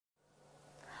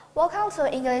Welcome to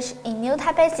English in New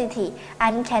Taipei City.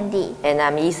 I'm Candy. And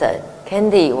I'm Ethan.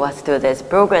 Candy, what's today's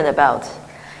program about?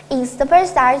 In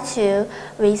Superstar 2,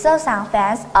 we saw some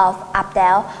fans of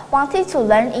Abdel wanted to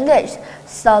learn English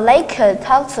so they could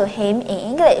talk to him in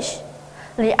English.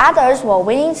 The others were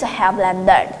willing to help them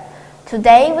learn.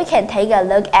 Today, we can take a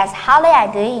look at how they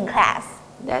are doing in class.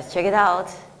 Let's check it out.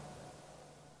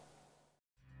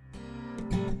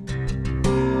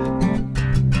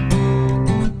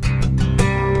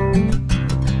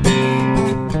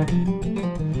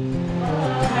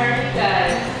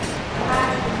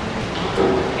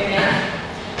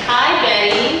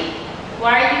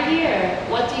 Why are you here?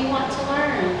 What do you want to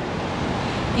learn?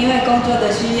 因为工作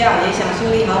的需要，也想树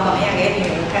立好榜样给女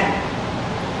儿看。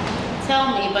Tell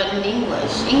me, but in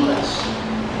English. English.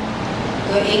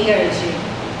 Good English.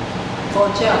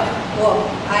 For job, work.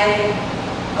 I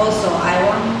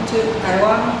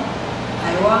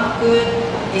want good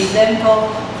example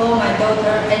for my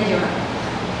daughter Angela.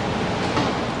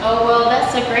 Oh well,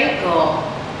 that's a great goal.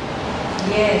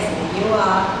 Yes, you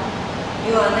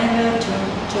are never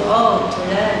too old to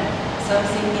learn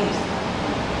something new.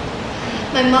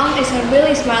 My mom is a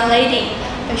really smart lady,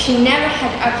 but she never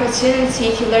had the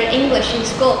opportunity to learn English in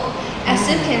school. As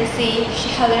you can see, she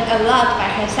has learned a lot by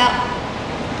herself.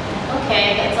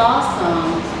 Okay, that's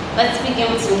awesome. Let's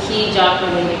begin with some key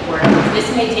job-related words. This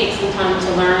may take some time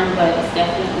to learn, but it's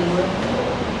definitely worth it.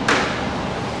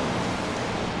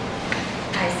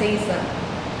 I think so.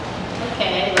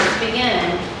 Okay, let's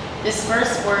begin. This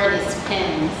first word is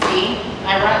pen. See?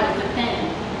 I write with the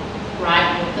pen.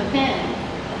 Write with the pen.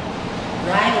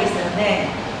 Write with the pen.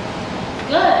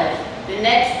 Good. The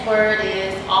next word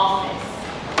is office.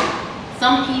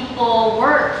 Some people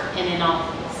work in an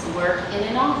office. Work in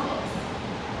an office.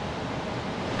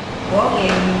 Work in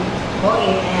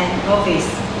an office.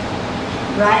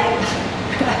 Write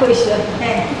with the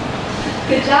pen.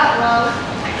 Good job, Mom.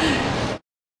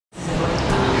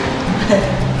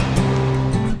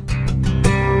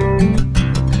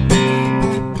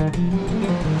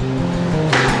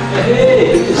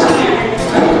 Hey, good to see you.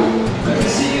 Good to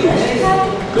see you.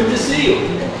 Good to see you.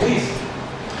 Please.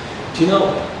 Do you know,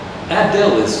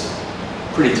 Abdel is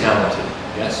pretty talented,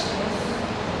 yes?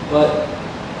 But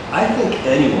I think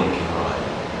anyone can rhyme.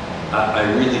 I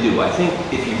really do. I think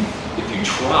if you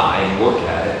try and work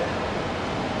at it,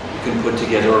 you can put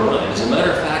together a rhyme. As a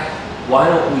matter of fact, why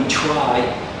don't we try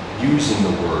using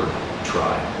the word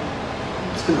try?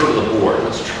 Let's go to the board.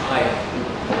 Let's try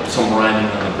some rhyming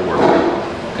on the board.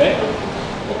 Okay?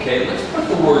 Okay, let's put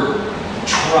the word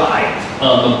try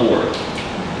on the board.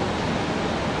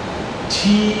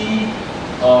 T-R-Y.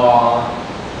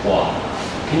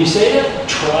 Can you say that?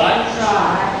 Try?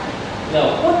 Try. Now,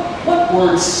 what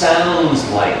word sounds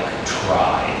like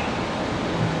try?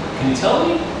 Can you tell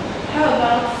me? How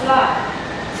about fly?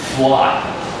 Fly.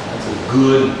 That's a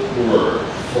good word.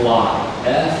 Fly.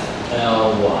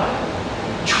 F-L-Y.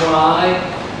 Try,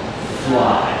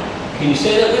 fly. Can you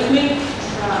say that with me?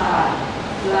 Try,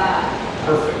 fly.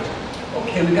 Perfect.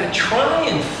 Okay, we got try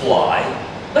and fly.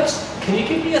 Can you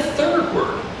give me a third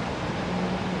word?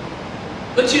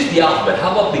 Let's use the alphabet.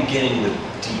 How about beginning with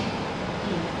D?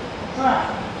 Try.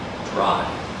 Dry.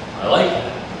 I like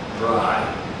that. Dry.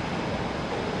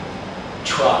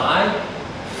 Try,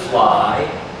 fly,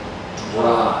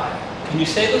 dry. Can you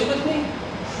say those with me?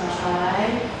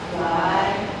 Try,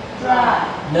 fly, dry.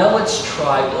 Now let's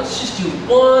try, let's just do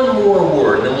one more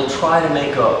word, and then we'll try to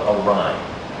make a rhyme.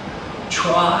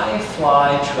 Try,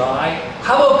 fly, dry.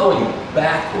 How about going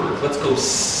backwards? Let's go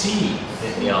C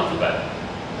in the alphabet.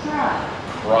 Cry.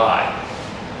 Cry.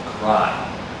 Cry.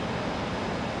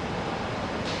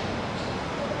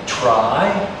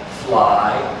 Try,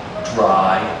 fly,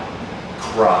 dry,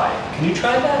 cry. Can you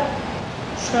try that?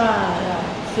 Try,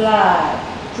 fly,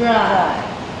 dry,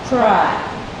 cry.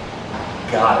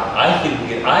 Got it. I think we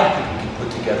can put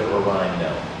together a rhyme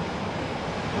now.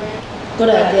 Good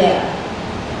idea.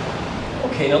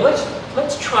 Okay, now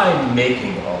let's try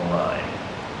making a rhyme.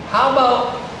 How about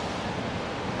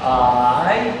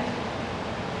I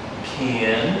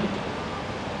can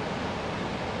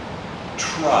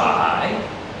try.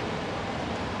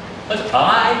 I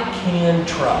can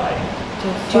try To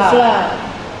fly.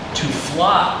 to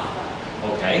fly.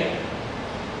 Okay.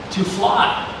 To fly.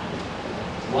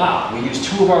 Wow, we used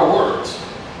two of our words.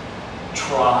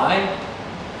 Try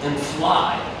and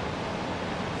fly.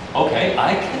 Okay,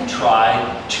 I can try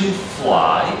to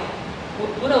fly.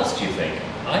 What else do you think?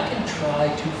 I can try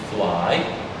to fly.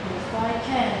 If I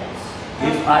can't.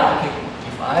 If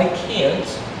I can't,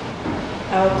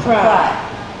 I'll cry.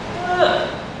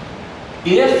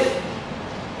 If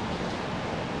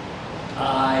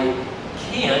I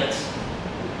can't,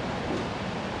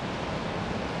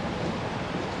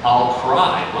 I'll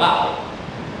cry. Wow.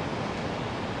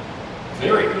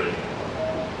 Very good.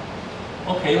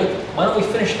 Okay, why don't we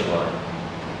finish the rhyme?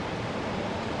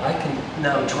 I can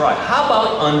now try. How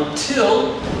about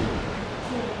until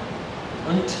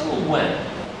when?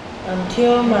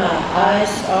 Until my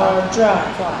eyes are dry.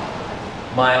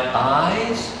 My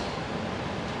eyes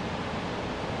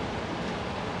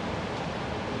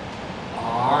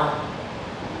are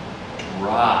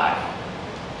dry.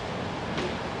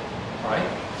 All right,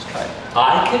 let's try it.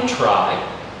 I can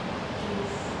try.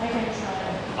 I can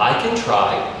try. I can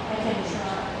try I can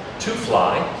try to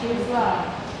fly. to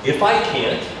fly. If I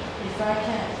can't, If I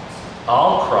can't,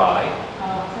 I'll cry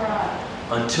I'll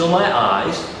cry until my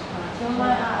eyes until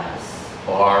my eyes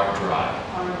are dry.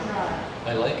 are dry.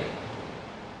 I like it.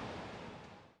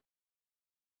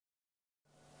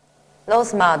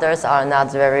 Those mothers are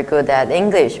not very good at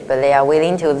English, but they are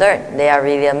willing to learn. They are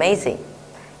really amazing.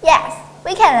 Yes,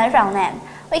 we can learn from them.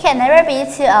 We can never be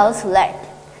too old to learn.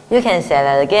 You can say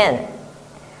that again.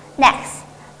 Next,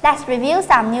 let's review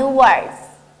some new words.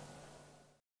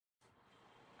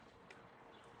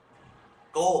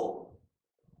 Goal,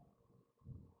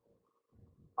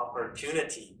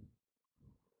 opportunity,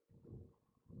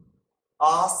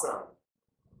 awesome,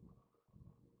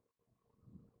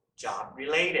 job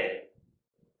related,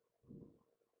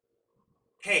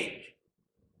 cake,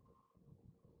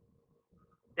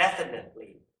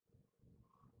 definitely,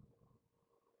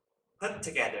 put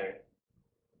together,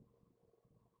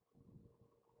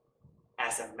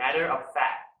 as a matter of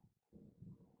fact,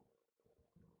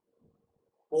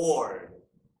 bored,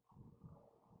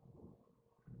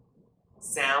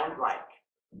 sound like,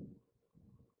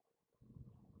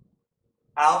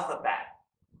 alphabet,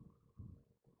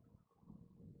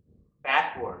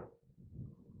 backward,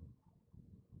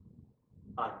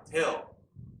 until.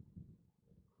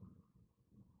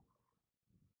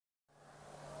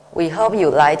 We hope you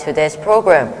like today's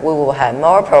program. We will have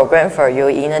more program for you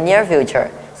in the near future,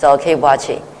 so keep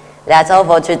watching. That's all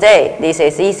for today. This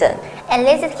is Ethan. And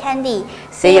this is Candy.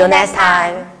 See you next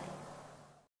time.